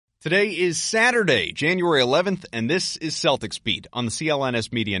Today is Saturday, January 11th, and this is Celtics Beat on the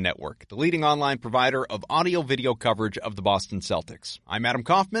CLNS Media Network, the leading online provider of audio-video coverage of the Boston Celtics. I'm Adam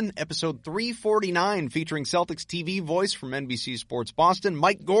Kaufman, episode 349, featuring Celtics TV voice from NBC Sports Boston,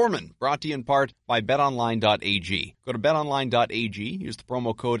 Mike Gorman, brought to you in part by betonline.ag. Go to betonline.ag, use the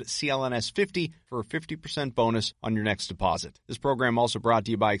promo code CLNS50 for a 50% bonus on your next deposit. This program also brought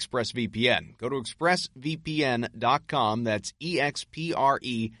to you by ExpressVPN. Go to expressvpn.com, that's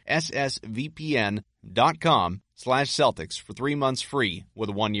expressvpn.com/Celtics for 3 months free with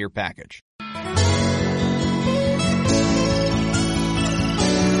a 1-year package.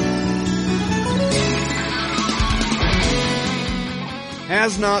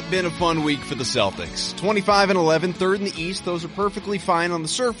 Has not been a fun week for the Celtics. 25-11, third in the East. Those are perfectly fine on the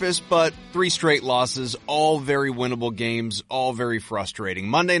surface, but 3 straight losses, all very winnable games, all very frustrating.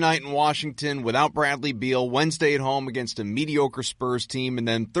 Monday night in Washington without Bradley Beal, Wednesday at home against a mediocre Spurs team, and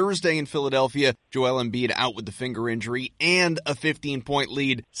then Thursday in Philadelphia, Joel Embiid out with the finger injury and a 15-point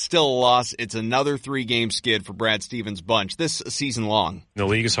lead. Still a loss. It's another 3-game skid for Brad Stevens' bunch. This season long. The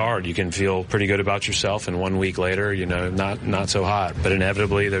league is hard. You can feel pretty good about yourself, and 1 week later, not so hot. But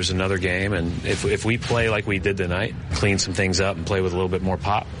inevitably, there's another game, and if we play like we did tonight, clean some things up and play with a little bit more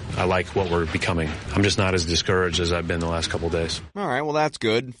pop, I like what we're becoming. I'm just not as discouraged as I've been the last couple of days. All right, well, that's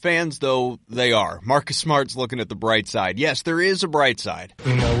good. Fans, though, they are. Marcus Smart's looking at the bright side. Yes, there is a bright side.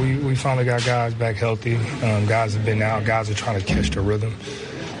 We finally got guys back healthy. Guys have been out. Guys are trying to catch the rhythm.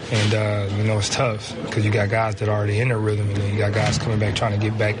 And, it's tough because you got guys that are already in the rhythm, and then you got guys coming back trying to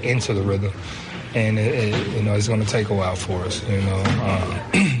get back into the rhythm. And, it's going to take a while for us,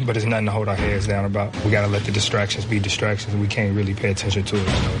 but it's nothing to hold our heads down about. We got to let the distractions be distractions. We can't really pay attention to it,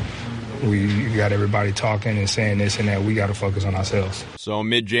 We got everybody talking and saying this and that. We got to focus on ourselves. So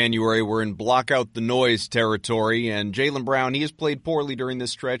mid-January, we're in block out the noise territory, and Jaylen Brown, he has played poorly during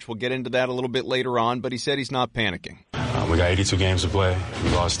this stretch. We'll get into that a little bit later on, but he said he's not panicking. We got 82 games to play.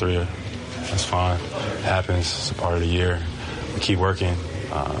 We lost 3. That's fine. It happens. It's a part of the year. We keep working.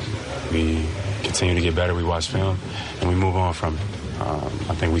 We continue to get better. We watch film, and we move on from it.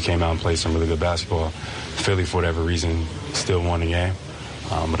 I think we came out and played some really good basketball. Philly, for whatever reason, still won the game.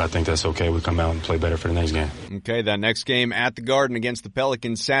 But I think that's okay. We come out and play better for the next game. Okay, that next game at the Garden against the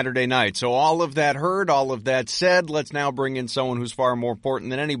Pelicans Saturday night. So all of that heard, all of that said, let's now bring in someone who's far more important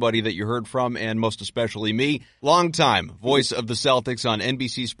than anybody that you heard from, and most especially me. Longtime voice of the Celtics on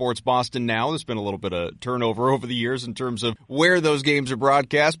NBC Sports Boston now. There's been a little bit of turnover over the years in terms of where those games are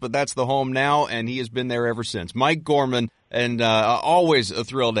broadcast, but that's the home now, and he has been there ever since. Mike Gorman, and always a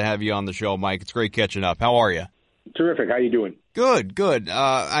thrill to have you on the show, Mike. It's great catching up. How are you? Terrific. How you doing? Good.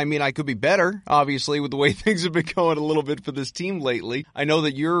 I could be better, obviously, with the way things have been going a little bit for this team lately. I know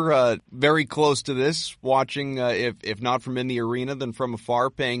that you're very close to this, watching, if not from in the arena, then from afar,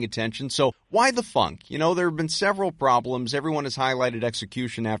 paying attention. So why the funk? There have been several problems. Everyone has highlighted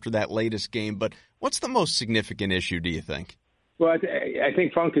execution after that latest game, but what's the most significant issue, do you think? Well, I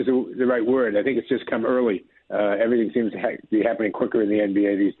think funk is the right word. I think it's just come early. Everything seems to be happening quicker in the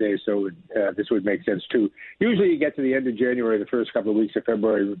NBA these days, so this would make sense too. Usually you get to the end of January, the first couple of weeks of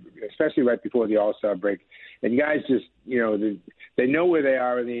February, especially right before the All-Star break, and guys just, they know where they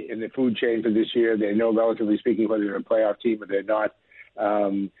are in the food chain for this year. They know, relatively speaking, whether they're a playoff team or they're not.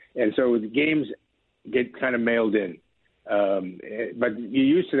 And so the games get kind of mailed in. But you're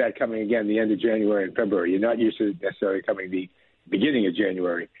used to that coming, again, the end of January and February. You're not used to it necessarily coming the beginning of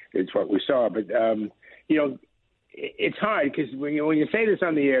January. It's what we saw. But, it's hard because when you say this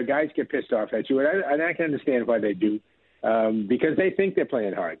on the air, guys get pissed off at you, and I can understand why they do, because they think they're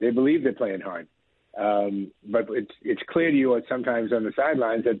playing hard. They believe they're playing hard. But it's clear to you sometimes on the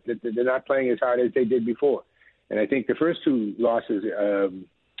sidelines that they're not playing as hard as they did before. And I think the first 2 losses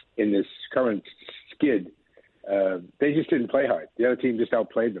in this current skid, they just didn't play hard. The other team just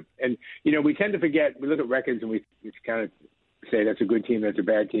outplayed them. And, we tend to forget, we look at records and we kind of say that's a good team, that's a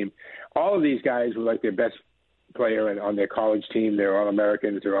bad team. All of these guys were like their best player on their college team. They're all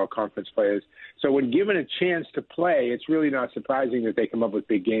Americans. They're all conference players. So when given a chance to play, it's really not surprising that they come up with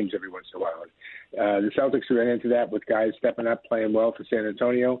big games every once in a while. The Celtics ran into that with guys stepping up, playing well for San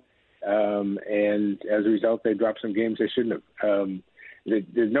Antonio. And as a result, they dropped some games they shouldn't have.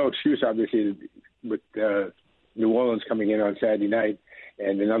 There's no excuse, obviously, with New Orleans coming in on Saturday night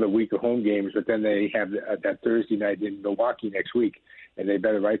and another week of home games, but then they have that Thursday night in Milwaukee next week. and they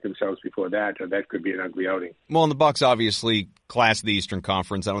better right themselves before that, or that could be an ugly outing. Well, and the Bucks obviously class of the Eastern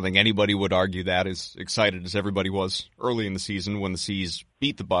Conference. I don't think anybody would argue that, as excited as everybody was early in the season when the C's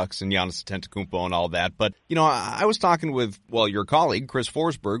beat the Bucks and Giannis Antetokounmpo and all that. But, I was talking with, your colleague, Chris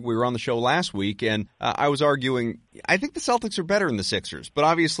Forsberg. We were on the show last week, and I was arguing, I think the Celtics are better than the Sixers, but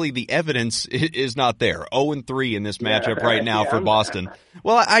obviously the evidence is not there. 0-3 in this matchup right now for Boston.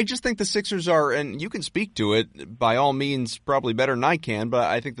 Well, I just think the Sixers are, and you can speak to it by all means, probably better than I can, but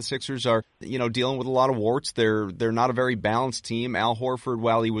I think the Sixers are, dealing with a lot of warts. They're not a very balanced team. Al Horford,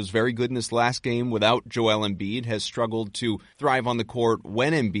 while he was very good in this last game without Joel Embiid, has struggled to thrive on the court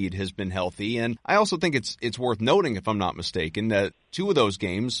when Embiid has been healthy. And I also think it's worth noting, if I'm not mistaken, that two of those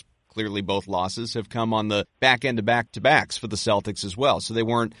games, clearly both losses, have come on the back end of back-to-backs for the Celtics as well. So they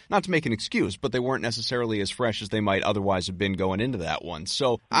weren't, not to make an excuse, but they weren't necessarily as fresh as they might otherwise have been going into that one.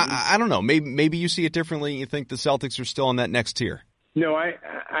 So I don't know. Maybe you see it differently and you think the Celtics are still on that next tier. No,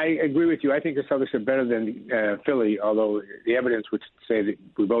 I agree with you. I think the Celtics are better than Philly, although the evidence would say that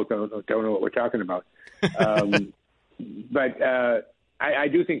we both don't know what we're talking about. But I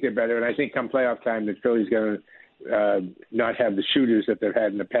do think they're better, and I think come playoff time that Philly's going to not have the shooters that they've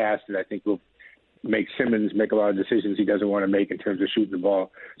had in the past, and I think will make Simmons make a lot of decisions he doesn't want to make in terms of shooting the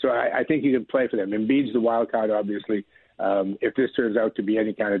ball. So I think he can play for them. Embiid's the wild card, obviously. If this turns out to be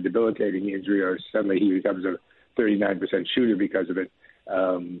any kind of debilitating injury or suddenly he becomes a 39% shooter because of it,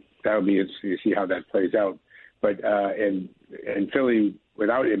 that'll be interesting to see how that plays out. But and Philly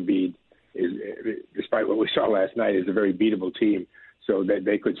without Embiid is, despite what we saw last night, is a very beatable team. So that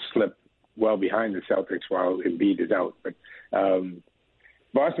they could slip well behind the Celtics while Embiid is out. But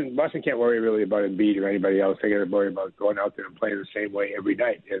Boston can't worry really about Embiid or anybody else. They got to worry about going out there and playing the same way every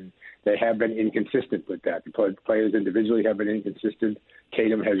night. And they have been inconsistent with that. The players individually have been inconsistent.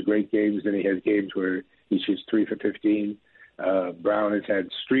 Tatum has great games, and he has games where he shoots 3 for 15. Brown has had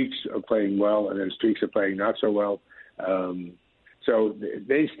streaks of playing well and then streaks of playing not so well. So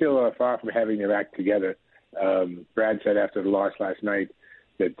they still are far from having their act together. Brad said after the loss last night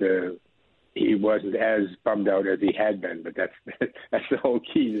that he wasn't as bummed out as he had been, but that's the whole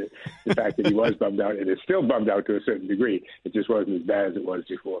key, the fact that he was bummed out and is still bummed out to a certain degree. It just wasn't as bad as it was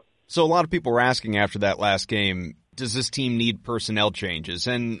before. So a lot of people were asking after that last game, does this team need personnel changes?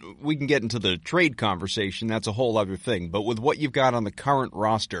 And we can get into the trade conversation. That's a whole other thing. But with what you've got on the current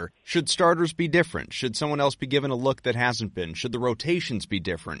roster, should starters be different? Should someone else be given a look that hasn't been? Should the rotations be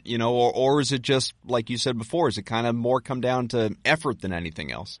different? Or is it just, like you said before, is it kind of more come down to effort than anything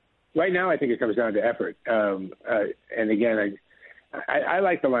else? Right now, I think it comes down to effort. And again, I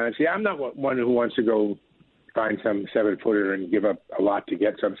like the lineup. See, I'm not one who wants to go find some 7-footer and give up a lot to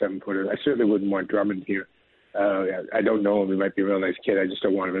get some 7-footer. I certainly wouldn't want Drummond here. I don't know him. He might be a real nice kid. I just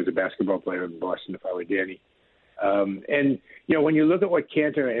don't want him as a basketball player in Boston if I were Danny. And when you look at what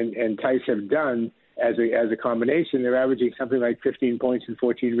Cantor and Tice have done as a combination, they're averaging something like 15 points and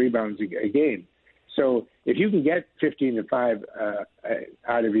 14 rebounds a game. So if you can get 15 and 5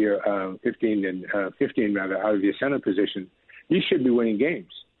 out of your 15 out of your center position, you should be winning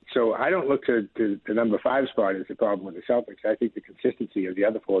games. So I don't look to the number 5 spot as the problem with the Celtics. I think the consistency of the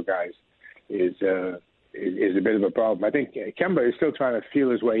other 4 guys is a bit of a problem. I think Kemba is still trying to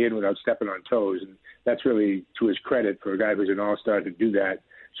feel his way in without stepping on toes, and that's really to his credit for a guy who's an all-star to do that.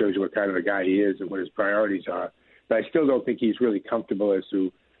 Shows you what kind of a guy he is and what his priorities are. But I still don't think he's really comfortable as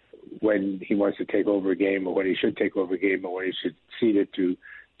to when he wants to take over a game or when he should take over a game or when he should cede it to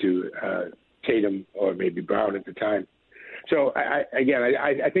Tatum or maybe Brown at the time. So, I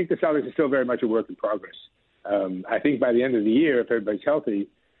think the Celtics are still very much a work in progress. I think by the end of the year, if everybody's healthy,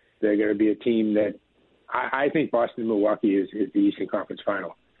 they're going to be a team that I think Boston and Milwaukee is the Eastern Conference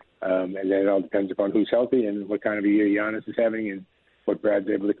final. And then it all depends upon who's healthy and what kind of a year Giannis is having and what Brad's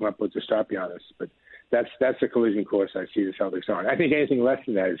able to come up with to stop Giannis. But that's the collision course I see the Celtics on. I think anything less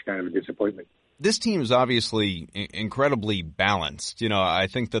than that is kind of a disappointment. This team is obviously incredibly balanced. I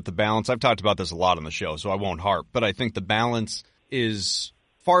think that the balance, I've talked about this a lot on the show, so I won't harp, but I think the balance is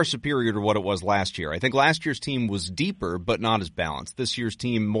far superior to what it was last year. I think last year's team was deeper, but not as balanced. This year's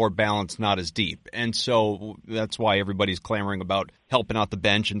team, more balanced, not as deep. And so that's why everybody's clamoring about helping out the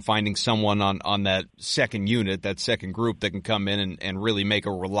bench and finding someone on that second unit, that second group that can come in and really make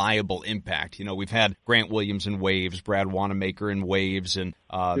a reliable impact. We've had Grant Williams in waves, Brad Wanamaker in waves, and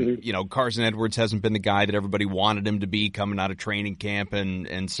Carson Edwards hasn't been the guy that everybody wanted him to be coming out of training camp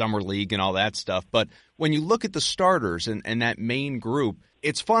and summer league and all that stuff. But when you look at the starters and that main group,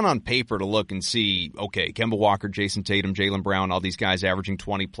 it's fun on paper to look and see, okay, Kemba Walker, Jason Tatum, Jaylen Brown, all these guys averaging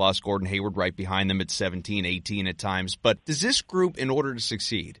 20-plus, Gordon Hayward right behind them at 17, 18 at times. But does this group, in order to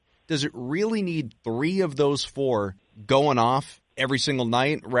succeed, does it really need 3 of those 4 going off every single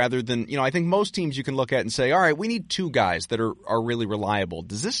night rather than, I think most teams you can look at and say, all right, we need 2 guys that are really reliable.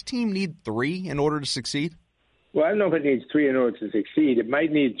 Does this team need 3 in order to succeed? Well, I don't know if it needs 3 in order to succeed. It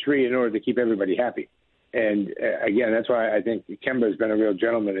might need 3 in order to keep everybody happy. And again, that's why I think Kemba has been a real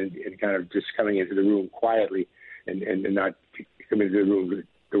gentleman in kind of just coming into the room quietly and not coming into the room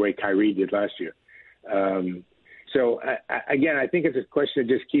the way Kyrie did last year. So again, I think it's a question of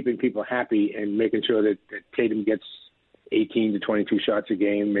just keeping people happy and making sure that Tatum gets 18 to 22 shots a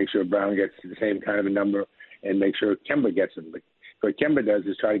game, make sure Brown gets the same kind of a number, and make sure Kemba gets them. But what Kemba does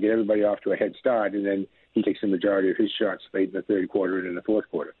is try to get everybody off to a head start, and then he takes the majority of his shots late in the third quarter and in the fourth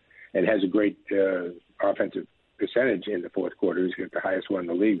quarter, and has a great offensive percentage in the fourth quarter. He's got the highest one in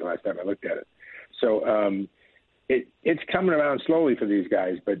the league the last time I looked at it. So it's coming around slowly for these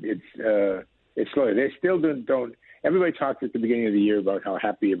guys, but it's slowly. They still don't. Everybody talked at the beginning of the year about how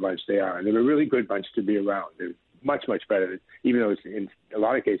happy a bunch they are, and they're a really good bunch to be around. They're much, much better, even though it's, in a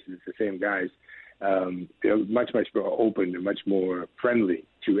lot of cases it's the same guys. They're much, much more open and much more friendly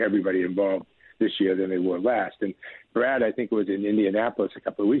to everybody involved this year than they were last. And Brad, I think it was in Indianapolis a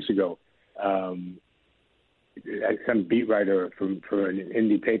couple of weeks ago, some beat writer for an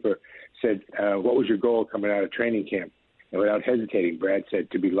indie paper said, what was your goal coming out of training camp? And without hesitating, Brad said,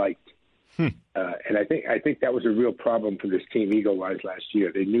 to be liked. And I think that was a real problem for this team ego-wise last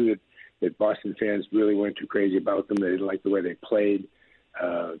year. They knew that Boston fans really weren't too crazy about them. They didn't like the way they played.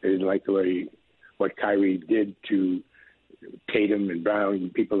 They didn't like the way what Kyrie did to Tatum and Brown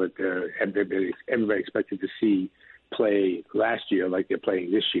and people that everybody expected to see play last year like they're playing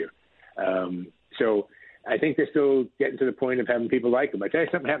this year. So I think they're still getting to the point of having people like them. I tell you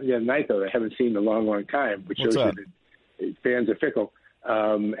something happened the other night, though, that I haven't seen in a long, long time, which shows you that fans are fickle.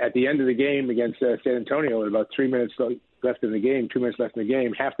 At the end of the game against San Antonio, with about 3 minutes left in the game, 2 minutes left in the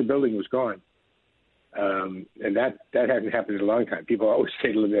game, half the building was gone. And that hasn't happened in a long time. People always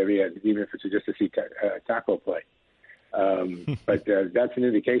stay to live there, even if it's just to see Taco play. But that's an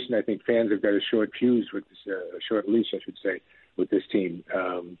indication. I think fans have got a short fuse with this, a short leash, I should say, with this team.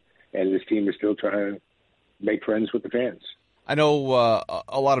 And this team is still trying to make friends with the fans. I know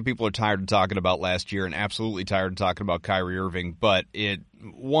a lot of people are tired of talking about last year and absolutely tired of talking about Kyrie Irving, but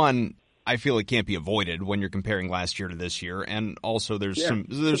I feel it can't be avoided when you're comparing last year to this year, and also there's some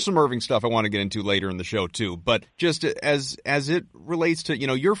Irving stuff I want to get into later in the show too. But just as it relates to,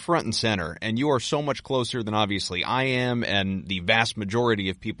 you're front and center, and you are so much closer than obviously I am, and the vast majority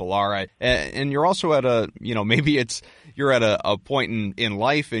of people are. And you're also at you're at a point in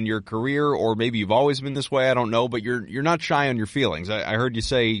life, in your career, or maybe you've always been this way, I don't know, but you're not shy on your feelings. I heard you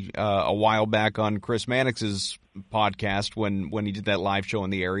say a while back on Chris Mannix's podcast when he did that live show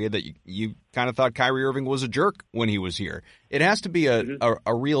in the area that you kind of thought Kyrie Irving was a jerk when he was here. It has to be a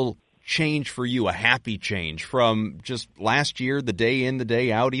real change for you, a happy change from just last year, the day in, the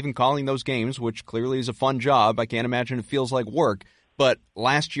day out, even calling those games, which clearly is a fun job. I can't imagine it feels like work, but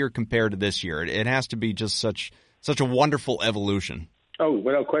last year compared to this year, it has to be just such a wonderful evolution. Oh,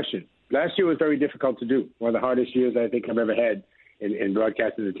 without question. Last year was very difficult to do. One of the hardest years I think I've ever had in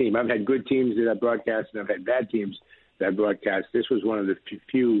broadcasting the team. I've had good teams that I broadcast, and I've had bad teams that I broadcast. This was one of the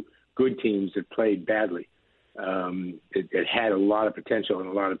few good teams that played badly. It had a lot of potential and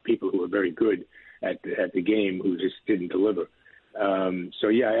a lot of people who were very good at the game who just didn't deliver. So,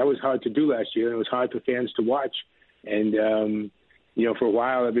 it was hard to do last year, and it was hard for fans to watch. And, for a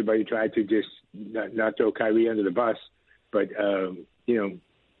while, everybody tried to just not throw Kyrie under the bus. But,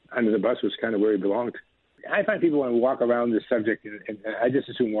 under the bus was kind of where he belonged. I find people want to walk around this subject, and I just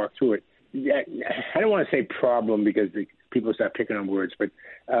assume walk through it. I don't want to say problem because people start picking on words, but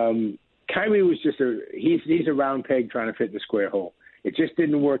Kyrie was just he's a round peg trying to fit in a square hole. It just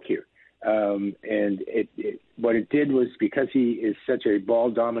didn't work here. And what it did was, because he is such a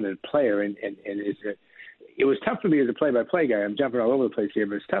ball-dominant player, and it was tough for me as a play-by-play guy. I'm jumping all over the place here,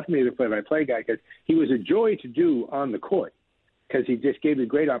 but it's tough for me as a play-by-play guy because he was a joy to do on the court, because he just gave you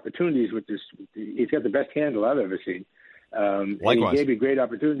great opportunities with this. He's got the best handle I've ever seen. And he gave you great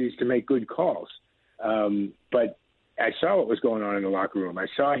opportunities to make good calls. But I saw what was going on in the locker room. I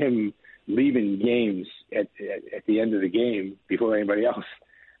saw him leaving games at the end of the game before anybody else,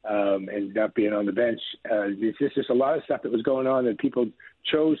 and not being on the bench. There's just a lot of stuff that was going on that people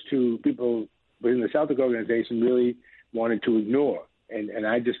within the Celtic organization really wanted to ignore. And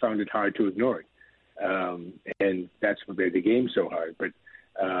I just found it hard to ignore it. And that's what made the game so hard. But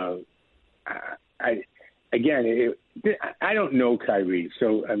I don't know Kyrie.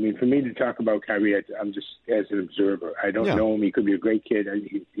 So, for me to talk about Kyrie, I'm just as an observer. I don't know him. He could be a great kid.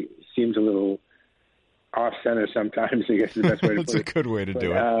 He seems a little off-center sometimes, I guess is the best way to put it. That's a good way to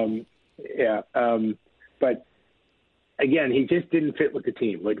do it. But again, he just didn't fit with the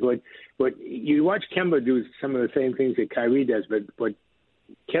team. What you watch Kemba do some of the same things that Kyrie does, but what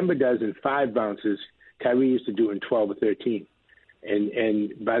Kemba does in 5 bounces, Kyrie used to do in 12 or 13.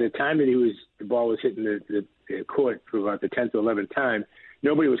 And by the time that the ball was hitting the court for about the 10th or 11th time,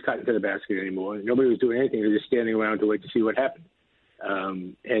 nobody was cutting to the basket anymore. Nobody was doing anything. They were just standing around to wait to see what happened.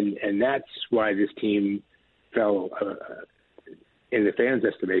 And that's why this team fell, in the fans'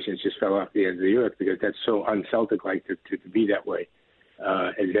 estimations, just fell off the end of the earth, because that's so un-Celtic-like to be that way,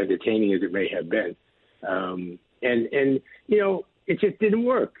 as entertaining as it may have been. And it just didn't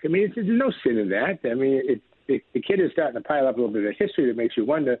work. I mean, there's no sin in that. I mean, the kid is starting to pile up a little bit of history that makes you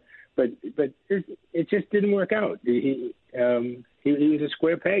wonder, but it just didn't work out. He was a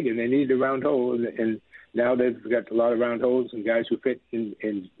square peg, and they needed a round hole, and now they've got a lot of round holes and guys who fit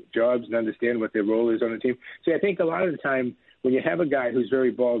in jobs and understand what their role is on the team. See, I think a lot of the time when you have a guy who's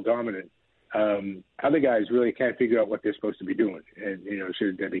very ball dominant, other guys really can't figure out what they're supposed to be doing. And,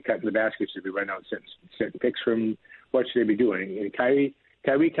 should they be cutting the basket? Should they be running out and setting picks from? What should they be doing? And Kyrie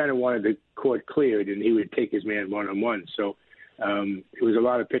kind of wanted the court cleared, and he would take his man one-on-one. So it was a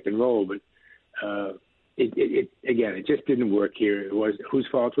lot of pick and roll, but it just didn't work here. It was, whose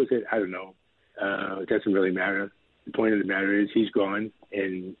fault was it? I don't know. It doesn't really matter. The point of the matter is he's gone,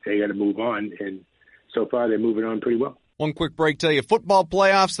 and they got to move on. And so far, they're moving on pretty well. One quick break, tell you football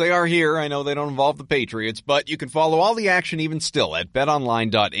playoffs, they are here. I know they don't involve the Patriots, but you can follow all the action even still at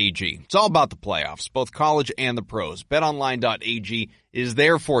betonline.ag. It's all about the playoffs, both college and the pros. Betonline.ag is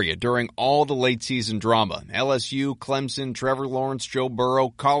there for you during all the late season drama. LSU, Clemson, Trevor Lawrence, Joe Burrow,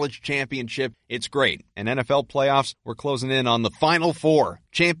 college championship. It's great. And NFL playoffs, we're closing in on the final 4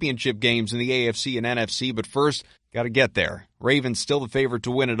 championship games in the AFC and NFC, but first, got to get there. Ravens still the favorite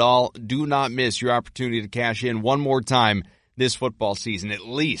to win it all. Do not miss your opportunity to cash in one more time this football season, at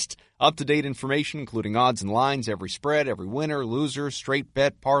least. Up-to-date information, including odds and lines, every spread, every winner, loser, straight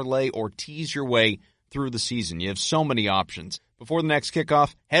bet, parlay, or tease your way through the season. You have so many options. Before the next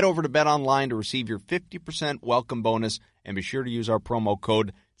kickoff, head over to BetOnline to receive your 50% welcome bonus, and be sure to use our promo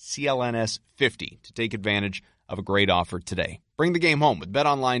code CLNS50 to take advantage of a great offer today. Bring the game home with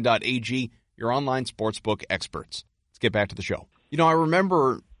BetOnline.ag, your online sportsbook experts. Let's get back to the show. I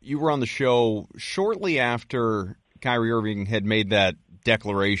remember you were on the show shortly after Kyrie Irving had made that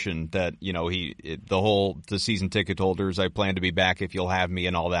declaration that, the season ticket holders, I plan to be back if you'll have me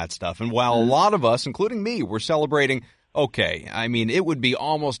and all that stuff. And while a lot of us, including me, were celebrating, okay, I mean, it would be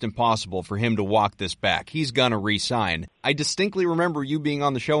almost impossible for him to walk this back. He's going to re-sign. I distinctly remember you being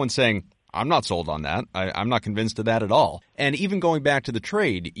on the show and saying, I'm not sold on that. I'm not convinced of that at all. And even going back to the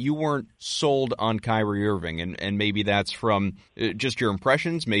trade, you weren't sold on Kyrie Irving, and maybe that's from just your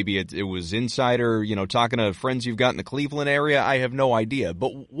impressions. Maybe it was insider, talking to friends you've got in the Cleveland area. I have no idea.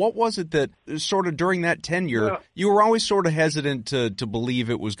 But what was it that sort of during that tenure, you were always sort of hesitant to believe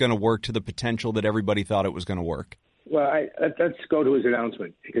it was going to work to the potential that everybody thought it was going to work? Well, let's go to his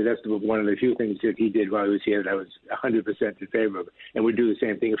announcement, because that's one of the few things that he did while he was here that I was 100% in favor of, and would do the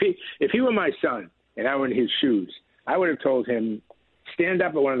same thing. If he were my son and I were in his shoes, I would have told him, stand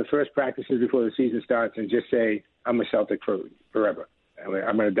up at one of the first practices before the season starts and just say, I'm a Celtic forever.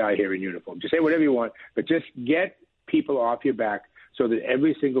 I'm going to die here in uniform. Just say whatever you want, but just get people off your back so that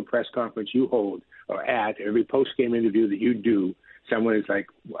every single press conference you hold or every post-game interview that you do, someone is like,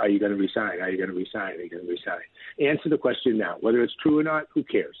 are you going to resign? Are you going to resign? Are you going to resign? Answer the question now. Whether it's true or not, who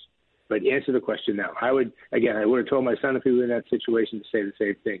cares? But answer the question now. I would have told my son if he were in that situation to say the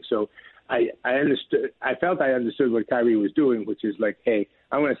same thing. So I understood. I felt I understood what Kyrie was doing, which is like, hey,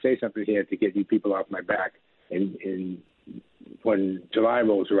 I want to say something here to get you people off my back. And when July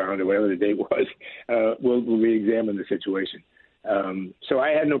rolls around or whatever the date was, we'll re-examine the situation. So I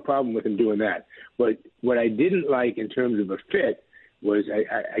had no problem with him doing that. But what I didn't like in terms of a fit was,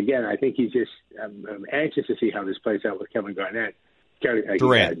 I think he's just I'm anxious to see how this plays out with Kevin Garnett. Durant,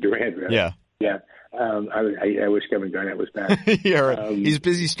 right? Yeah. I wish Kevin Garnett was back. Yeah, right. He's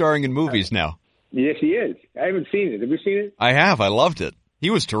busy starring in movies now. Yes, he is. I haven't seen it. Have you seen it? I have. I loved it. He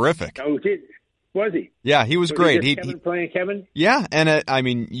was terrific. Oh, was he? Yeah, he was great. Kevin playing Kevin? Yeah,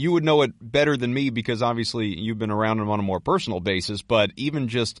 and you would know it better than me because obviously you've been around him on a more personal basis. But even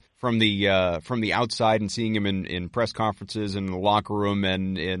just from the outside and seeing him in press conferences and in the locker room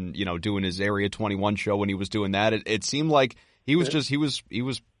and doing his Area 21 show when he was doing that, it seemed like he was he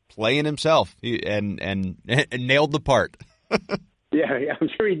was playing himself and nailed the part. Yeah, I'm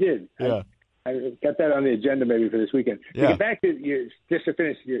sure he did. Yeah. I got that on the agenda maybe for this weekend. Yeah. To get back to just to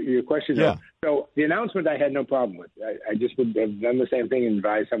finish your question, yeah. So the announcement I had no problem with. I just would have done the same thing and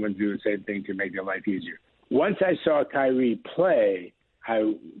advised someone to do the same thing to make their life easier. Once I saw Kyrie play,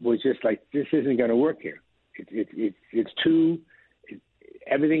 I was just like, this isn't going to work here. It's too.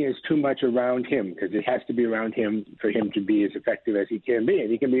 Everything is too much around him because it has to be around him for him to be as effective as he can be,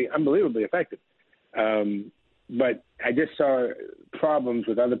 and he can be unbelievably effective. But I just saw problems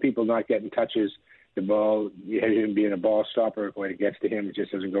with other people not getting touches. The ball, him being a ball stopper, when it gets to him, it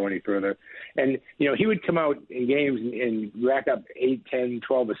just doesn't go any further. And, he would come out in games and rack up 8, 10,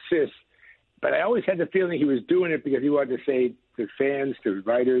 12 assists, but I always had the feeling he was doing it because he wanted to say to fans, to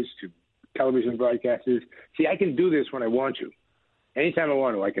writers, to television broadcasters, see, I can do this when I want to. Anytime I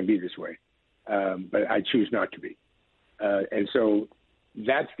want to, I can be this way. But I choose not to be. And so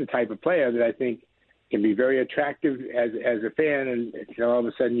that's the type of player that I think can be very attractive as a fan, and all of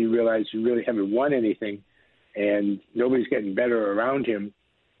a sudden you realize you really haven't won anything, and nobody's getting better around him,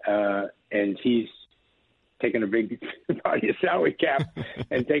 and he's taking a big part of your salary cap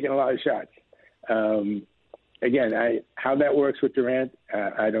and taking a lot of shots. Again, how that works with Durant,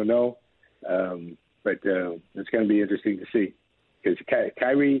 I don't know, but it's going to be interesting to see because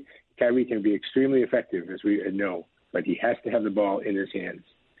Kyrie can be extremely effective, as we know, but he has to have the ball in his hands.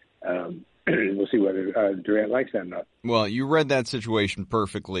 We'll see whether Durant likes that or not. Well, you read that situation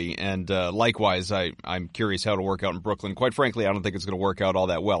perfectly, and likewise, I'm curious how it'll work out in Brooklyn. Quite frankly, I don't think it's going to work out all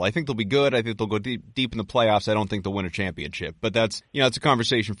that well. I think they'll be good. I think they'll go deep in the playoffs. I don't think they'll win a championship, but that's it's a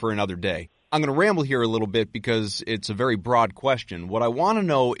conversation for another day. I'm going to ramble here a little bit because it's a very broad question. What I want to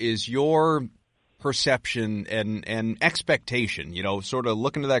know is your perception and expectation, sort of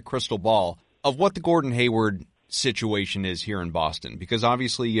look into that crystal ball of what the Gordon Hayward situation is here in Boston, because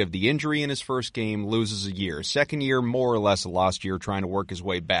obviously you have the injury in his first game, loses a year. Second year, more or less a lost year, trying to work his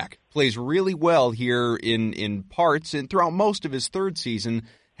way back. Plays really well here in parts, and throughout most of his third season,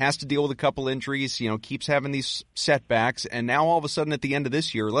 has to deal with a couple injuries, keeps having these setbacks, and now all of a sudden at the end of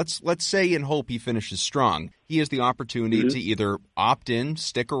this year, let's say and hope he finishes strong. He has the opportunity to either opt in,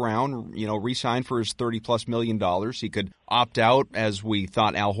 stick around, re-sign for his $30+ million. He could opt out, as we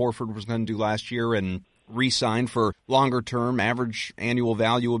thought Al Horford was going to do last year, and re-sign for longer term, average annual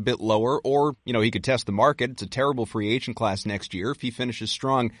value a bit lower, or, he could test the market. It's a terrible free agent class next year. If he finishes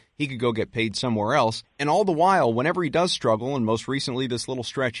strong, he could go get paid somewhere else. And all the while, whenever he does struggle, and most recently this little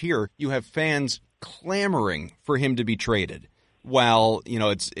stretch here, you have fans clamoring for him to be traded. While,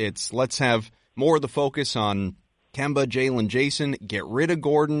 it's let's have more of the focus on Kemba, Jalen, Jason, get rid of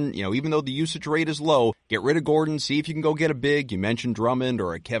Gordon. Even though the usage rate is low, get rid of Gordon, see if you can go get a big. You mentioned Drummond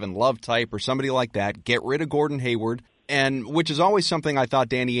or a Kevin Love type or somebody like that. Get rid of Gordon Hayward, and which is always something I thought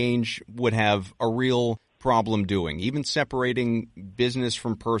Danny Ainge would have a real problem doing, even separating business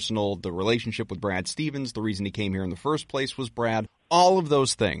from personal, the relationship with Brad Stevens, the reason he came here in the first place was Brad, all of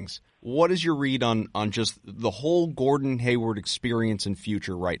those things. What is your read on just the whole Gordon Hayward experience and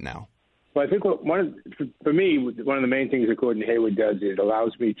future right now? Well, I think for me, one of the main things that Gordon Hayward does is it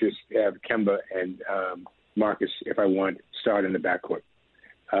allows me to have Kemba and Marcus, if I want, start in the backcourt,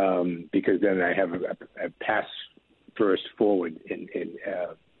 because then I have a pass first forward in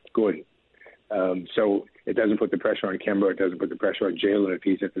Gordon. So it doesn't put the pressure on Kemba. It doesn't put the pressure on Jalen if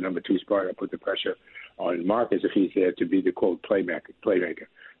he's at the number 2 spot. It put the pressure on Marcus if he's there to be the, quote, playmaker.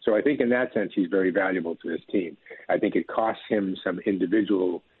 So I think in that sense he's very valuable to this team. I think it costs him some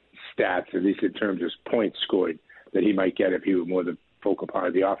individual stats, at least in terms of points scored, that he might get if he were more the focal part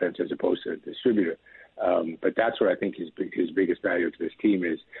of the offense as opposed to a distributor. But that's what I think his biggest value to this team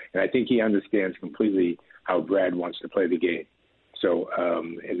is. And I think he understands completely how Brad wants to play the game. So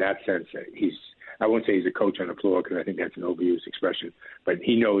in that sense, I won't say he's a coach on the floor because I think that's an overused expression, but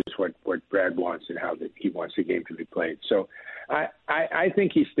he knows what Brad wants and how he wants the game to be played. So I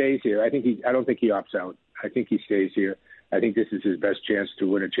think he stays here. I don't think he opts out. I think he stays here. I think this is his best chance to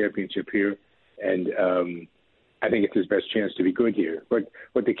win a championship here, and I think it's his best chance to be good here. But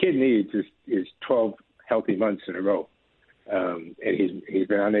what the kid needs is 12 healthy months in a row, and he's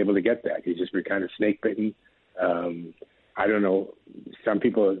been unable to get that. He's just been kind of snake bitten. I don't know. Some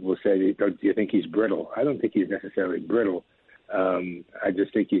people will say, do you think he's brittle? I don't think he's necessarily brittle. I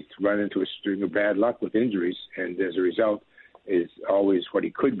just think he's run into a string of bad luck with injuries, and as a result, is always what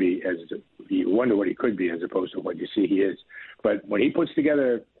he could be. You wonder what he could be as opposed to what you see he is. But when he puts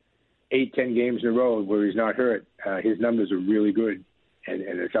together 8-10 games in a row where he's not hurt, his numbers are really good, and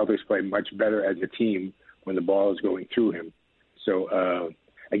the Celtics play much better as a team when the ball is going through him. So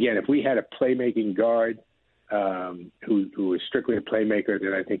again, if we had a playmaking guard who is strictly a playmaker,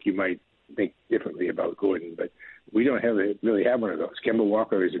 then I think you might think differently about Gordon. But we don't really have one of those. Kemba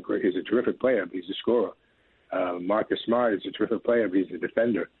Walker is a terrific player. He's a scorer. Marcus Smart is a terrific player, but he's a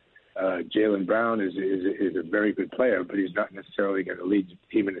defender. Jaylen Brown is a very good player, but he's not necessarily going to lead the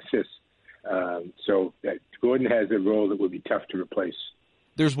team in assists. So that Gordon has a role that would be tough to replace.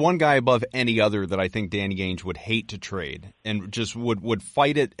 There's one guy above any other that I think Danny Ainge would hate to trade and just would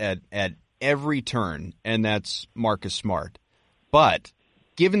fight it at every turn, and that's Marcus Smart. But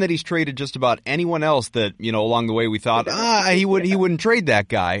given that he's traded just about anyone else that, along the way we thought, he wouldn't trade that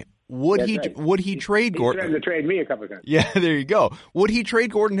guy, would he trade Gordon? He threatened to trade me a couple of times. Yeah, there you go. Would he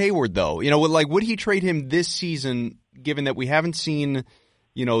trade Gordon Hayward, though? Would he trade him this season, given that we haven't seen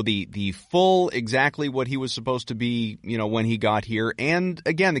the full exactly what he was supposed to be, when he got here, and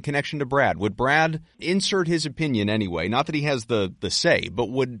again the connection to Brad. Would Brad insert his opinion anyway? Not that he has the say, but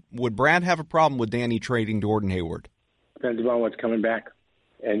would Brad have a problem with Danny trading Gordon Hayward? Depends on what's coming back,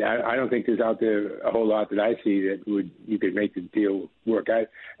 and I don't think there's out there a whole lot that I see that you could make the deal work.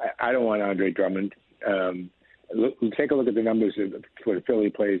 I don't want Andre Drummond. Take a look at the numbers for the Philly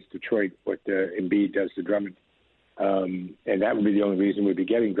plays Detroit, what Embiid does to Drummond. And that would be the only reason we'd be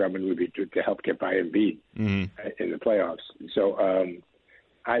getting Gorman would be to help get by Embiid in the playoffs. So,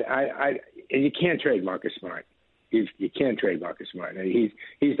 and you can't trade Marcus Smart. You can't trade Marcus Smart. And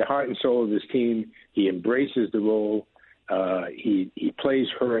he's the heart and soul of this team. He embraces the role. He plays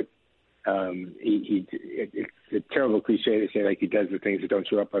hurt. It's a terrible cliche to say like he does the things that don't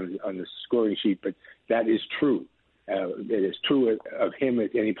show up on the scoring sheet, but that is true. It is true of him as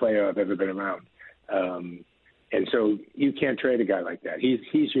any player I've ever been around. And so you can't trade a guy like that. He's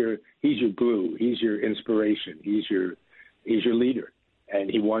your glue. He's your inspiration. He's your leader,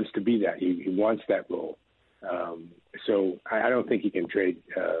 and he wants to be that. He wants that role. So I don't think you can trade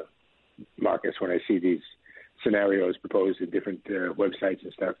Marcus. When I see these scenarios proposed in different websites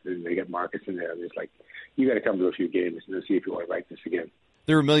and stuff, and they get Marcus in there, and it's like you got to come to a few games and see if you want to write this again.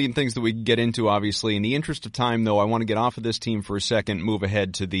 There are a million things that we can get into, obviously. In the interest of time, though, I want to get off of this team for a second, move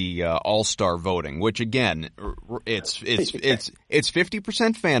ahead to the All-Star voting, which, again, it's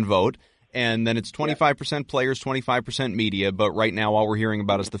 50% fan vote, and then it's 25% players, 25% media. But right now, all we're hearing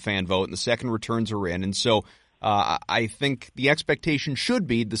about is the fan vote, and the second returns are in. And so I think the expectation should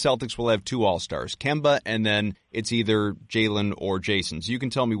be the Celtics will have two All-Stars, Kemba, and then it's either Jalen or Jason. So you can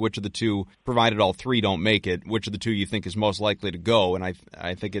tell me which of the two, provided all three don't make it, which of the two you think is most likely to go. And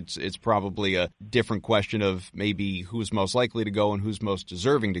I think it's probably a different question of maybe who's most likely to go and who's most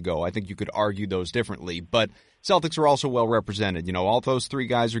deserving to go. I think you could argue those differently. But Celtics are also well represented. All those three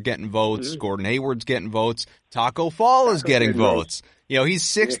guys are getting votes. Mm-hmm. Gordon Hayward's getting votes. Taco Fall is getting votes. He's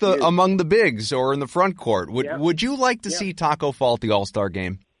sixth among the bigs or in the front court. Would you like to see Taco Fall at the All-Star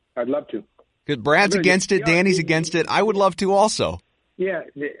game? I'd love to. Because Brad's against it, Danny's against it. I would love to also. Yeah,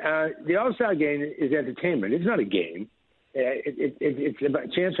 the All-Star game is entertainment. It's not a game. It's a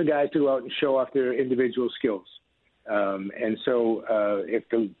chance for guys to go out and show off their individual skills. And so if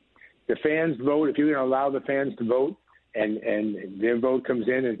the fans vote, if you're going to allow the fans to vote, and their vote comes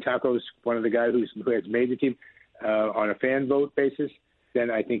in, and Taco's one of the guys who has made the team on a fan vote basis, then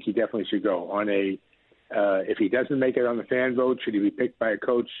I think he definitely should go. On a if he doesn't make it on the fan vote, should he be picked by a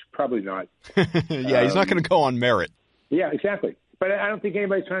coach? Probably not. Yeah, he's not going to go on merit. Yeah, exactly. But I don't think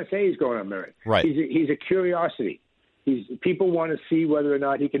anybody's trying to say he's going on merit. Right. He's a curiosity. People want to see whether or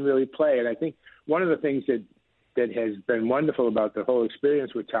not he can really play. And I think one of the things that has been wonderful about the whole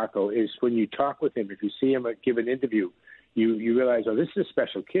experience with Taco is when you talk with him, if you see him give an interview, you realize, this is a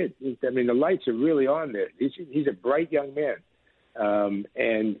special kid. I mean, the lights are really on there. He's a bright young man.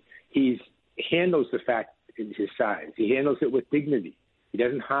 And he handles the fact in his size. He handles it with dignity. He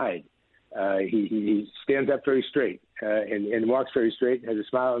doesn't hide. He stands up very straight and walks very straight and has a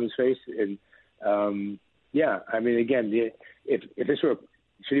smile on his face. And, I mean, again, if this were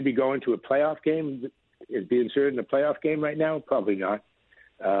 – should he be going to a playoff game? Is be inserted in a playoff game right now? Probably not.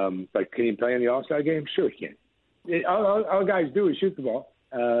 But can he play in the All-Star game? Sure he can. All guys do is shoot the ball.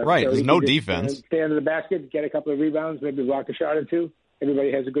 Right. So there's no defense. Stay under the basket, get a couple of rebounds, maybe block a shot or two.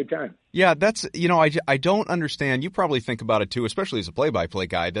 Everybody has a good time. Yeah, that's, I don't understand. You probably think about it too, especially as a play-by-play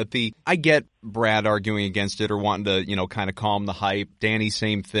guy, that I get Brad arguing against it or wanting to, kind of calm the hype. Danny,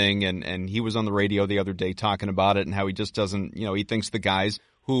 same thing. And he was on the radio the other day talking about it and how he just doesn't, he thinks the guys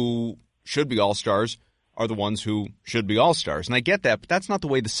who should be all-stars are the ones who should be all-stars. And I get that, but that's not the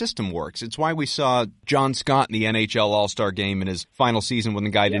way the system works. It's why we saw John Scott in the NHL All-Star Game in his final season when the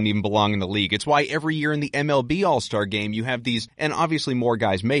guy didn't even belong in the league. It's why every year in the MLB All-Star Game you have these, and obviously more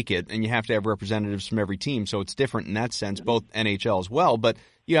guys make it, and you have to have representatives from every team, so it's different in that sense, both NHL as well, but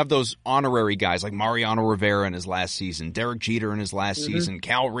you have those honorary guys like Mariano Rivera in his last season, Derek Jeter in his last season,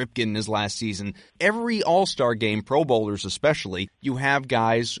 Cal Ripken in his last season. Every All-Star Game, Pro Bowlers especially, you have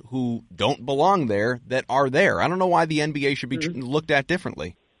guys who don't belong there that are there. I don't know why the NBA should be looked at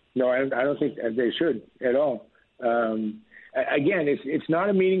differently. No, I don't think they should at all. Again, it's not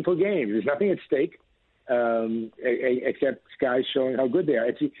a meaningful game. There's nothing at stake. except guys showing how good they are.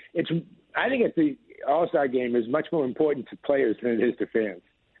 I think at the All-Star game is much more important to players than it is to fans.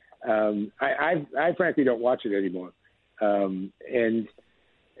 I frankly don't watch it anymore, and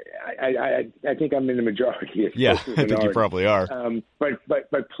I think I'm in the majority. Yeah, I think you probably are.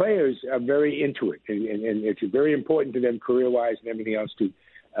 But players are very into it, and it's very important to them career-wise and everything else to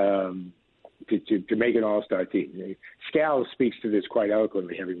make an all-star team. Scal speaks to this quite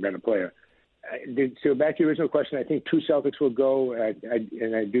eloquently, having been a player. So back to your original question, I think 2 Celtics will go,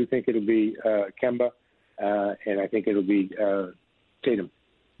 and I do think it'll be Kemba, and I think it'll be Tatum.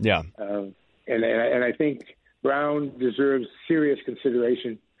 Yeah. And I think Brown deserves serious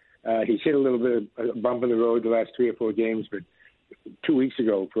consideration. He's hit a little bit of a bump in the road the last 3 or 4 games, but 2 weeks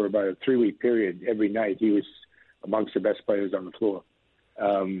ago, for about a 3-week period, every night he was amongst the best players on the floor.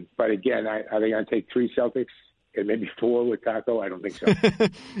 But again, are they going to take 3 Celtics and maybe 4 with Taco? I don't think so.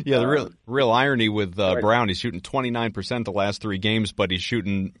 Yeah, the real irony with Brown, he's shooting 29% the last 3 games, but he's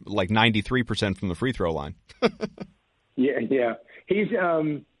shooting like 93% from the free throw line. Yeah. He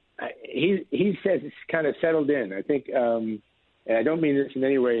says it's kind of settled in. I think, and I don't mean this in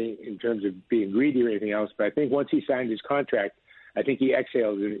any way in terms of being greedy or anything else, but I think once he signed his contract, I think he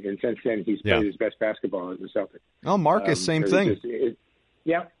exhaled, and since then he's played his best basketball as a Celtic. Oh, Marcus, same thing.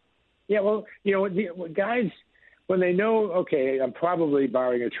 Yeah. Well, guys, when they know, okay, I'm probably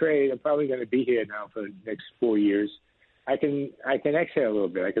barring a trade, I'm probably going to be here now for the next 4 years, I can exhale a little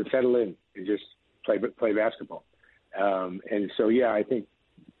bit. I can settle in and just play basketball. And so, yeah, I think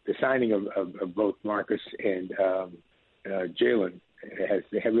the signing of both Marcus and Jalen has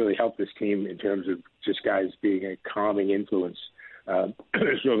really helped this team in terms of just guys being a calming influence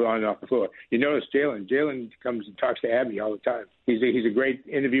sort of on and off the floor. You notice Jalen comes and talks to Abby all the time. He's a great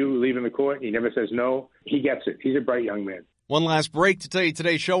interview leaving the court. He never says no. He gets it. He's a bright young man. One last break to tell you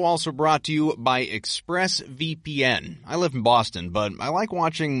today's show also brought to you by ExpressVPN. I live in Boston, but I like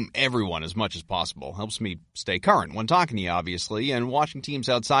watching everyone as much as possible. Helps me stay current when talking to you, obviously, and watching teams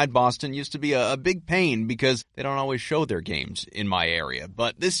outside Boston used to be a big pain because they don't always show their games in my area.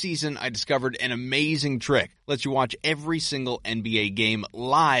 But this season, I discovered an amazing trick. Lets you watch every single NBA game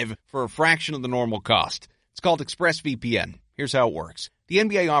live for a fraction of the normal cost. It's called ExpressVPN. Here's how it works. The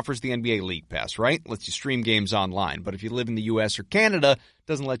NBA offers the NBA League Pass, right? Lets you stream games online. But if you live in the U.S. or Canada, it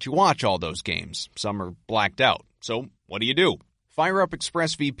doesn't let you watch all those games. Some are blacked out. So what do? Fire up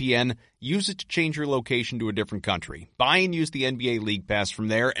ExpressVPN, use it to change your location to a different country. Buy and use the NBA League Pass from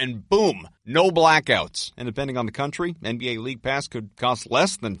there, and boom, no blackouts. And depending on the country, NBA League Pass could cost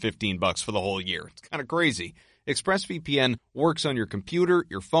less than $15 for the whole year. It's kind of crazy. ExpressVPN works on your computer,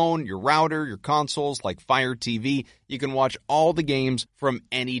 your phone, your router, your consoles like Fire TV. You can watch all the games from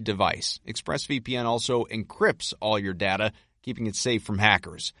any device. ExpressVPN also encrypts all your data, keeping it safe from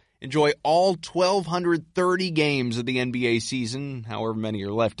hackers. Enjoy all 1,230 games of the NBA season, however many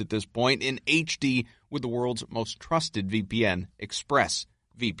are left at this point, in HD with the world's most trusted VPN,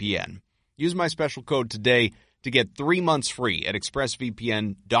 ExpressVPN. Use my special code today to get 3 months free at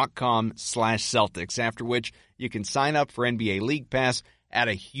expressvpn.com/Celtics, after which you can sign up for NBA League Pass at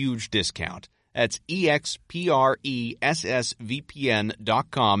a huge discount. That's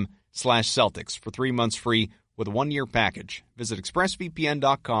expressvpn.com/Celtics for 3 months free with a 1-year package. Visit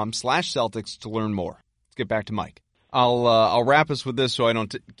expressvpn.com/Celtics to learn more. Let's get back to Mike. I'll wrap us with this so I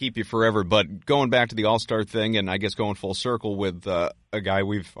don't keep you forever, but going back to the All-Star thing and I guess going full circle with a guy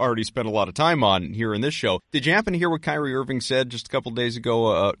we've already spent a lot of time on here in this show. Did you happen to hear what Kyrie Irving said just a couple days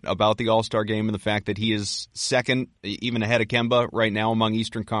ago about the All-Star game and the fact that he is second, even ahead of Kemba right now among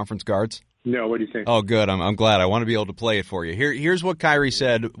Eastern Conference guards? No, what do you think? Oh, good. I'm glad. I want to be able to play it for you. Here's what Kyrie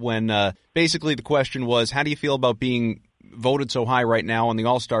said when basically the question was, how do you feel about being voted so high right now on the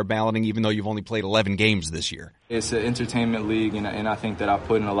All-Star balloting, even though you've only played 11 games this year? It's an entertainment league, and I think that I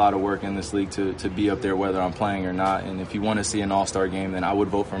put in a lot of work in this league to be up there whether I'm playing or not. And if you want to see an All-Star game, then I would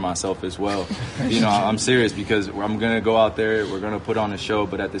vote for myself as well. I'm serious because I'm going to go out there, we're going to put on a show,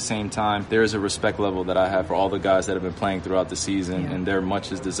 but at the same time, there is a respect level that I have for all the guys that have been playing throughout the season, and they're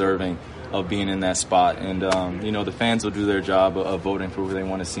much as deserving of being in that spot. And, the fans will do their job of voting for who they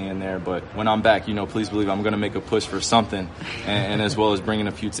want to see in there. But when I'm back, please believe I'm going to make a push for something, and as well as bringing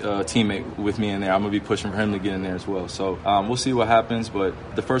a few teammate with me in there. I'm going to be pushing for him to get in there as well. So we'll see what happens, but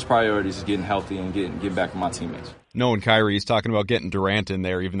the first priority is getting healthy and getting back with my teammates. Knowing Kyrie, he's talking about getting Durant in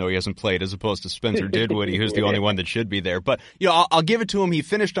there, even though he hasn't played, as opposed to Spencer Dinwiddie, who's the only one that should be there. But I'll give it to him. He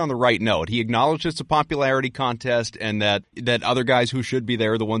finished on the right note. He acknowledged it's a popularity contest, and that other guys who should be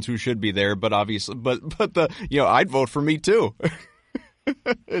there are the ones who should be there. But obviously, I'd vote for me too.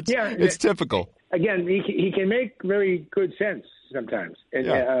 It's typical. Again, he can make very good sense sometimes,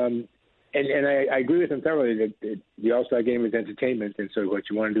 and And I agree with him thoroughly that the All-Star Game is entertainment, and so what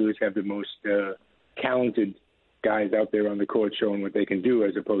you want to do is have the most talented guys out there on the court showing what they can do,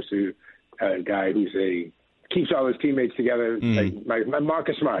 as opposed to a guy who's keeps all his teammates together, like my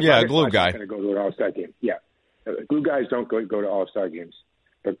Marcus Smart. Yeah, Marcus glue Smart's guy. Not going to go to an All-Star game. Yeah, glue guys don't go to All-Star games,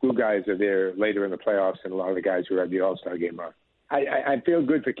 but glue guys are there later in the playoffs, and a lot of the guys who are at the All-Star game are. I feel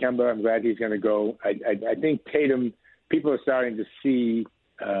good for Kemba. I'm glad he's going to go. I think Tatum. People are starting to see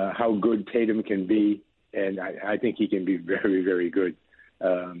how good Tatum can be, and I think he can be very, very good.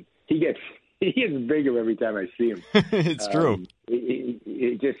 He gets bigger every time I see him. It's true.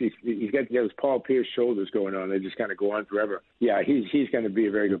 He's got those Paul Pierce shoulders going on. They just kind of go on forever. Yeah, he's going to be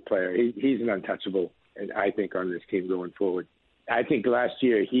a very good player. He's an untouchable, and I think, on this team going forward. I think last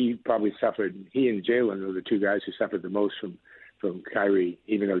year he probably suffered. He and Jalen were the two guys who suffered the most from Kyrie,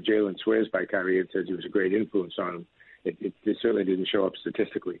 even though Jalen swears by Kyrie and says he was a great influence on him. It certainly didn't show up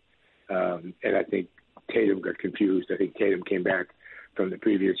statistically. And I think Tatum got confused. I think Tatum came back from the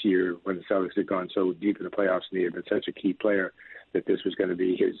previous year when the Celtics had gone so deep in the playoffs, and he had been such a key player that this was going to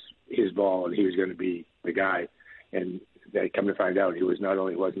be his ball and he was going to be the guy. And they come to find out he was not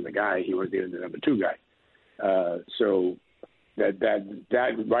only wasn't the guy, he wasn't even the number two guy. So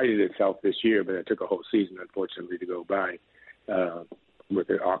that righted itself this year, but it took a whole season, unfortunately, to go by with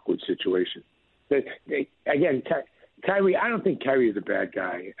an awkward situation. Again, Kyrie, I don't think Kyrie is a bad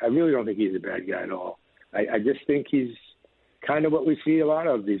guy. I really don't think he's a bad guy at all. I just think he's kind of what we see a lot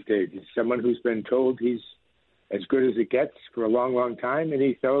of these days. He's someone who's been told he's as good as it gets for a long, long time, and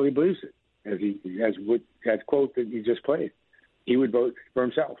he thoroughly believes it. As that quote that you just played, he would vote for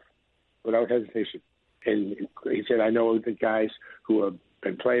himself without hesitation. And he said, I know the guys who have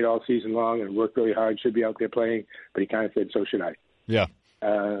been played all season long and worked really hard should be out there playing, but he kind of said, so should I. Yeah.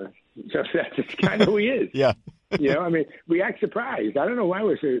 So that's kind of who he is. Yeah. I mean, we act surprised. I don't know why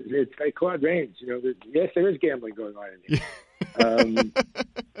it's like Claude Rains. Yes, there is gambling going on in here.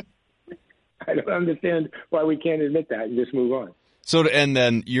 I don't understand why we can't admit that and just move on. So, and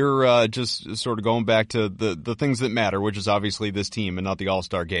then you're just sort of going back to the things that matter, which is obviously this team and not the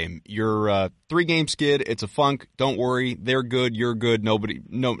All-Star game. You're 3-game skid. It's a funk. Don't worry. They're good. You're good. No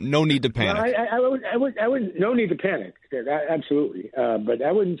need to panic. Well, I would no need to panic. Absolutely. But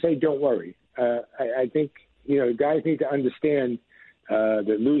I wouldn't say don't worry. I think, guys need to understand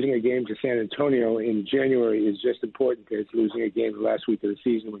that losing a game to San Antonio in January is just important as losing a game the last week of the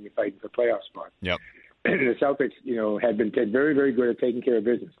season when you're fighting for playoff spot. Yep. The Celtics, had been very, very good at taking care of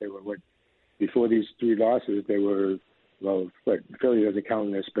business. They were before these 3 losses, they were, Philly doesn't count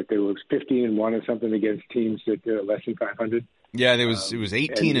in this, but they were 15-1 or something against teams that are less than 500. Yeah, it was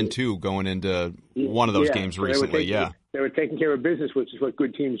 18-2 going into one of those games recently. They were taking care of business, which is what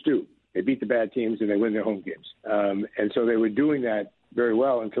good teams do. They beat the bad teams and they win their home games. And so they were doing that very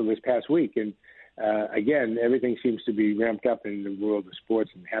well until this past week. And again, everything seems to be ramped up in the world of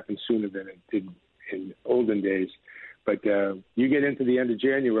sports and happens sooner than it did in olden days. But you get into the end of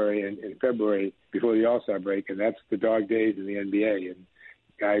January and February before the All-Star break, and that's the dog days in the NBA. And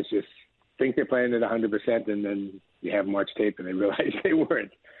guys just think they're playing at 100%, and then you have them watch tape and they realize they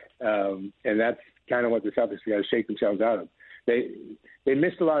weren't. And that's kind of what the Celtics got to shake themselves out of. They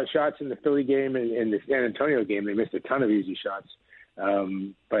missed a lot of shots in the Philly game and in the San Antonio game. They missed a ton of easy shots.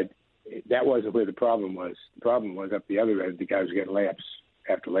 But that wasn't where the problem was. The problem was up the other end. The guys were getting layups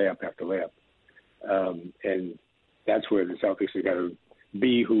after layup after layup. And that's where the Celtics have got to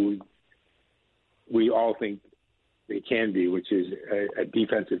be who we all think they can be, which is a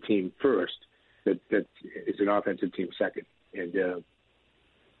defensive team first that is an offensive team second. And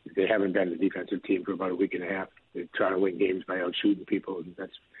they haven't been a defensive team for about a week and a half. They're trying to win games by out shooting people, and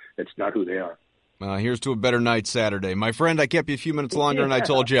that's not who they are. Here's to a better night Saturday. My friend, I kept you a few minutes longer than I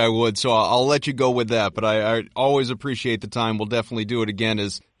told you I would, so I'll let you go with that. But I always appreciate the time. We'll definitely do it again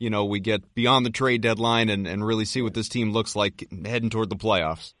as, we get beyond the trade deadline and really see what this team looks like heading toward the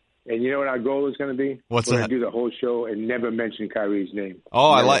playoffs. And you know what our goal is going to be? What's We're that? going to do the whole show and never mention Kyrie's name.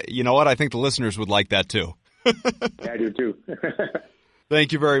 Oh, you know what? I think the listeners would like that too. Yeah, I do too.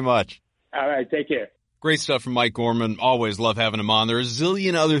 Thank you very much. All right, take care. Great stuff from Mike Gorman. Always love having him on. There are a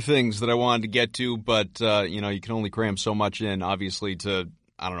zillion other things that I wanted to get to, but, you can only cram so much in, obviously, to,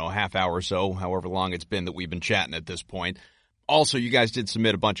 half hour or so, however long it's been that we've been chatting at this point. Also, you guys did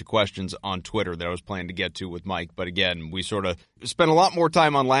submit a bunch of questions on Twitter that I was planning to get to with Mike, but again, we sort of spent a lot more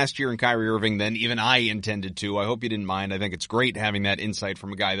time on last year and Kyrie Irving than even I intended to. I hope you didn't mind. I think it's great having that insight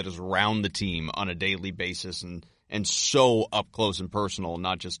from a guy that is around the team on a daily basis and so up close and personal,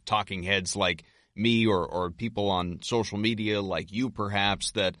 not just talking heads like me or people on social media like you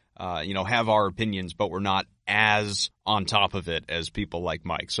perhaps that, have our opinions, but we're not as on top of it as people like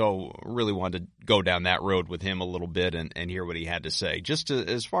Mike. So really wanted to go down that road with him a little bit and hear what he had to say.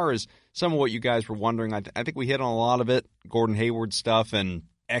 As far as some of what you guys were wondering, I think we hit on a lot of it, Gordon Hayward stuff and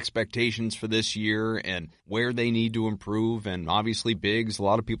expectations for this year and where they need to improve, and obviously bigs. A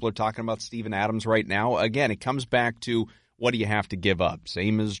lot of people are talking about Steven Adams right now. Again, it comes back to what do you have to give up?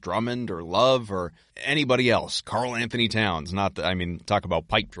 Same as Drummond or Love or anybody else. Karl Anthony Towns. Talk about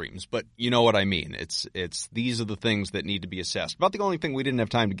pipe dreams, but you know what I mean. It's these are the things that need to be assessed. About the only thing we didn't have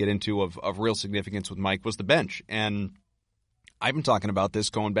time to get into of real significance with Mike was the bench. And I've been talking about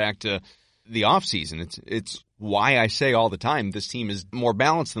this going back to the offseason. It's why I say all the time this team is more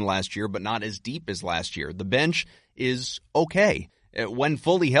balanced than last year, but not as deep as last year. The bench is okay when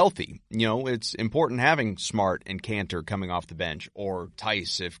fully healthy. It's important having Smart and Cantor coming off the bench, or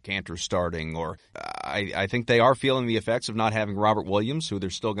Tice if Cantor's starting, or I think they are feeling the effects of not having Robert Williams, who they're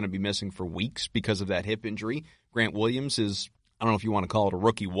still going to be missing for weeks because of that hip injury. Grant Williams is, I don't know if you want to call it a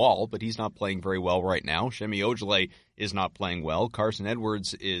rookie wall, but he's not playing very well right now. Shemi Ojale is not playing well. Carson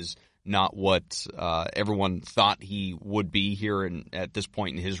Edwards is not what everyone thought he would be here at this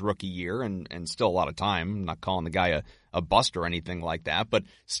point in his rookie year, and still a lot of time. I'm not calling the guy a bust or anything like that, but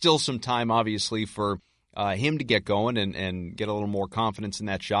still some time, obviously, for him to get going and get a little more confidence in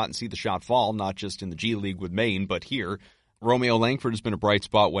that shot and see the shot fall, not just in the G League with Maine, but here. Romeo Langford has been a bright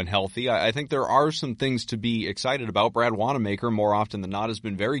spot when healthy. I think there are some things to be excited about. Brad Wanamaker, more often than not, has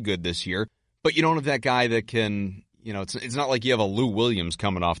been very good this year, but you don't have that guy that can... it's not like you have a Lou Williams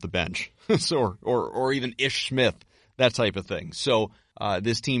coming off the bench, or even Ish Smith, that type of thing. So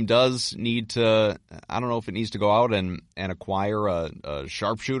this team does need to, I don't know if it needs to go out and acquire a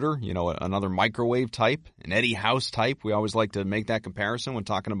sharpshooter, another microwave type, an Eddie House type. We always like to make that comparison when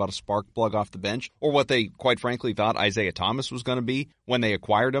talking about a spark plug off the bench, or what they quite frankly thought Isaiah Thomas was going to be when they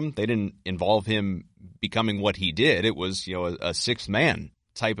acquired him. They didn't involve him becoming what he did. It was, a sixth man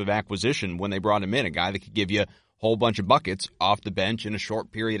type of acquisition when they brought him in, a guy that could give you whole bunch of buckets off the bench in a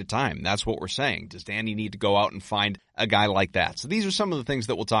short period of time. That's what we're saying. Does Danny need to go out and find a guy like that? So these are some of the things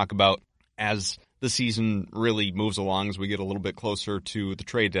that we'll talk about as the season really moves along, as we get a little bit closer to the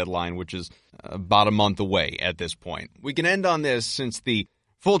trade deadline, which is about a month away at this point. We can end on this since the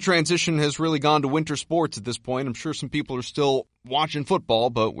full transition has really gone to winter sports at this point. I'm sure some people are still watching football,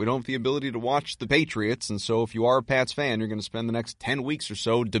 but we don't have the ability to watch the Patriots. And so if you are a Pats fan, you're going to spend the next 10 weeks or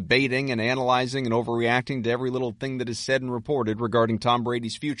so debating and analyzing and overreacting to every little thing that is said and reported regarding Tom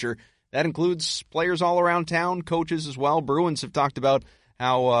Brady's future. That includes players all around town, coaches as well. Bruins have talked about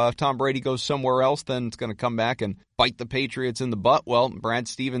how if Tom Brady goes somewhere else, then it's going to come back and bite the Patriots in the butt. Well, Brad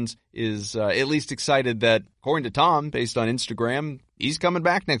Stevens is at least excited that, according to Tom, based on Instagram, he's coming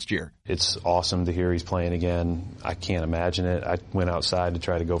back next year. It's awesome to hear he's playing again. I can't imagine it. I went outside to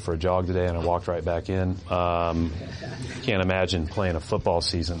try to go for a jog today, and I walked right back in. Can't imagine playing a football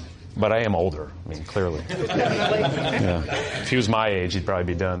season. But I am older, clearly. Yeah. If he was my age, he'd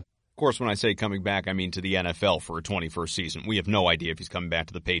probably be done. Of course, when I say coming back, I mean to the NFL for a 21st season. We have no idea if he's coming back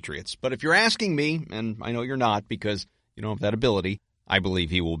to the Patriots. But if you're asking me, and I know you're not because you don't have that ability, I believe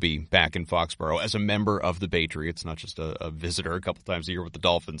he will be back in Foxborough as a member of the Patriots, not just a visitor a couple times a year with the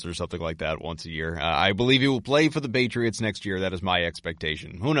Dolphins or something like that once a year. I believe he will play for the Patriots next year. That is my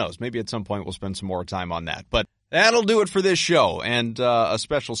expectation. Who knows? Maybe at some point we'll spend some more time on that. But that'll do it for this show, and a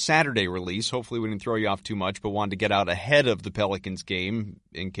special Saturday release. Hopefully we didn't throw you off too much, but wanted to get out ahead of the Pelicans game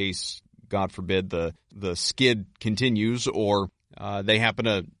in case, God forbid, the skid continues or they happen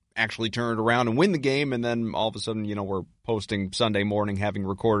to actually turn it around and win the game, and then all of a sudden, we're posting Sunday morning having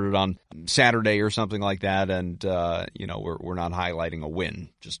recorded on Saturday or something like that, and, we're not highlighting a win,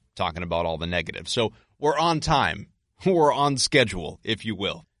 just talking about all the negatives. So we're on time. We're on schedule, if you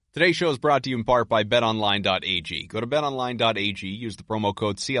will. Today's show is brought to you in part by betonline.ag. Go to betonline.ag, use the promo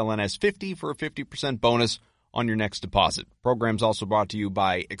code CLNS50 for a 50% bonus on your next deposit. Program's also brought to you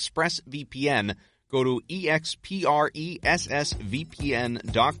by ExpressVPN. Go to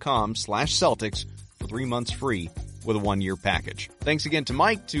expressvpn.com/Celtics for 3 months free with a 1-year package. Thanks again to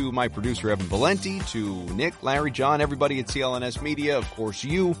Mike, to my producer Evan Valenti, to Nick, Larry, John, everybody at CLNS Media, of course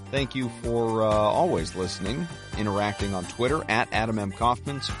you. Thank you for always listening, interacting on Twitter at Adam M.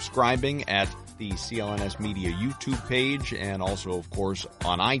 Kaufman, subscribing at the CLNS Media YouTube page, and also, of course,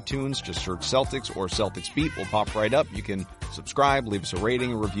 on iTunes. Just search Celtics or Celtics Beat. We'll pop right up. You can subscribe, leave us a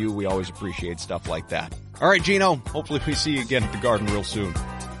rating, a review. We always appreciate stuff like that. All right, Gino, hopefully we see you again at the Garden real soon.